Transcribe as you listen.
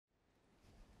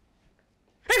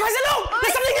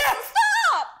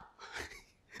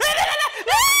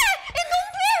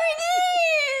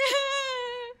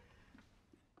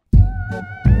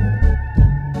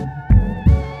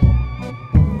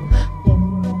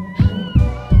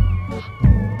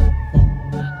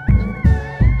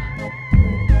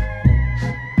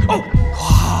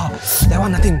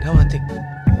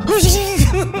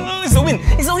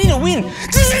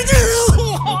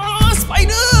clean.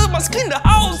 Spider must clean the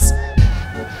house.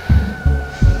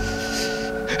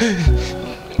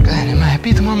 God, am I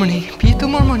happy tomorrow morning? Happy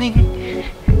tomorrow morning.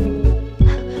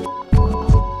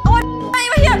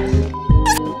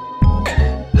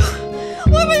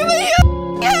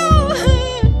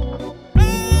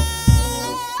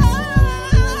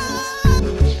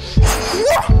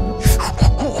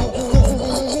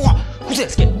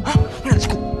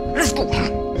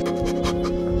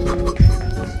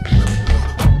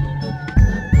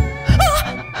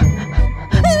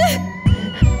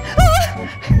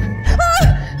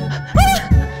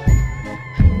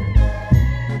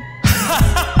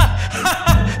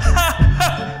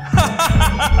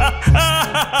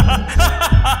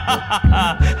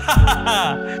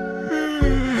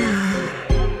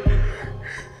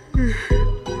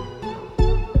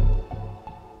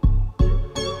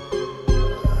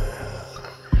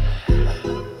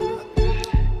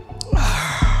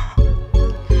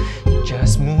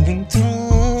 Just moving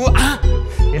through.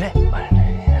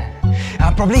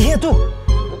 Probably here too.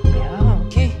 Yeah,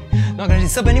 okay. Not gonna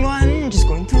disturb anyone. Just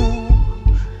going through.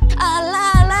 La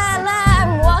la la,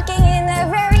 I'm walking in a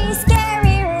very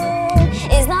scary room.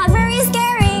 It's not very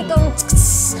scary.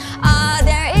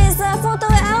 There is a photo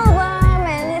album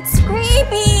and it's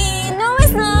creepy. No,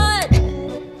 it's not.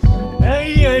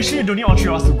 Hey, actually, you don't need all three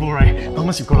of us to go, right?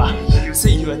 Thomas, you go lah. You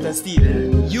say you are thirsty.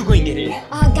 You go and get it.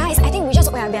 Guys, I think we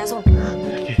just oyabeyaso.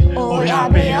 Okay.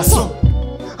 Oyabeyaso.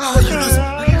 You lose.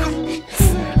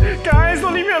 Guys,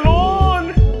 don't leave me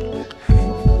alone!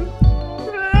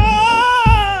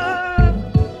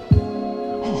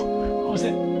 Oh, what was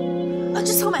that?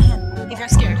 Just hold my hand if you're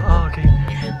scared. Oh, okay.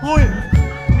 Oh,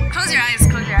 Close your eyes,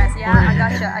 close your eyes. Yeah,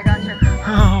 Okay. I got you.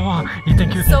 oh wow. Hey,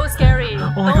 thank you. So scary. Oh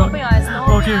my Don't God. open your eyes. Don't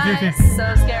open Okay, your okay, eyes. okay.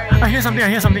 So scary. I hear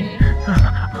something.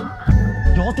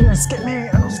 Y'all think I'm scared, man?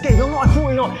 I'm not scared. You're not a fool,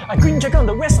 you know. I couldn't check out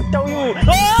the West, I tell you.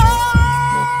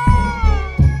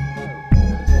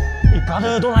 Hey,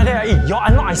 brother, don't like that. Hey, y'all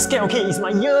are not scared, okay? It's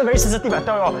my ear very sensitive, I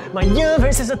tell y'all. My ear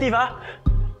very sensitive,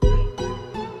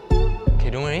 Okay,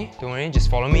 don't worry. Just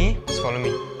follow me.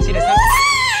 See, there's no...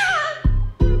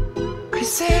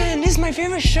 Chrysan, this is my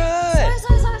favorite shirt.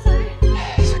 Sorry.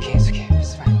 It's okay.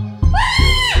 It's fine.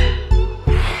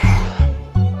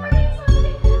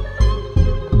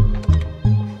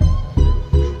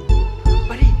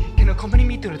 Buddy, can you accompany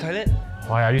me to the toilet?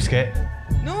 Why, are you scared?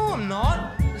 No, I'm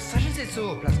not. The sergeant said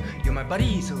so. Plus, you're my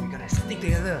buddy, so we gotta stick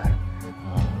together.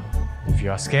 If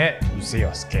you are scared, you say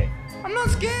you're scared. I'm not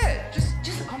scared.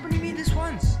 Just accompany me this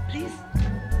once, please.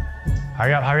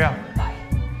 Hurry up. Bye.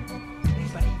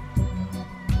 Thanks, buddy.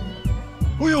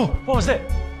 Oh yo, what was that?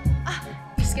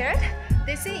 You scared?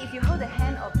 They say if you hold the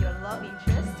hand of your love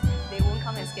interest, they won't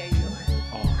come and scare you.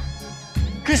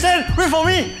 Chrysan, wait for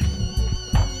me!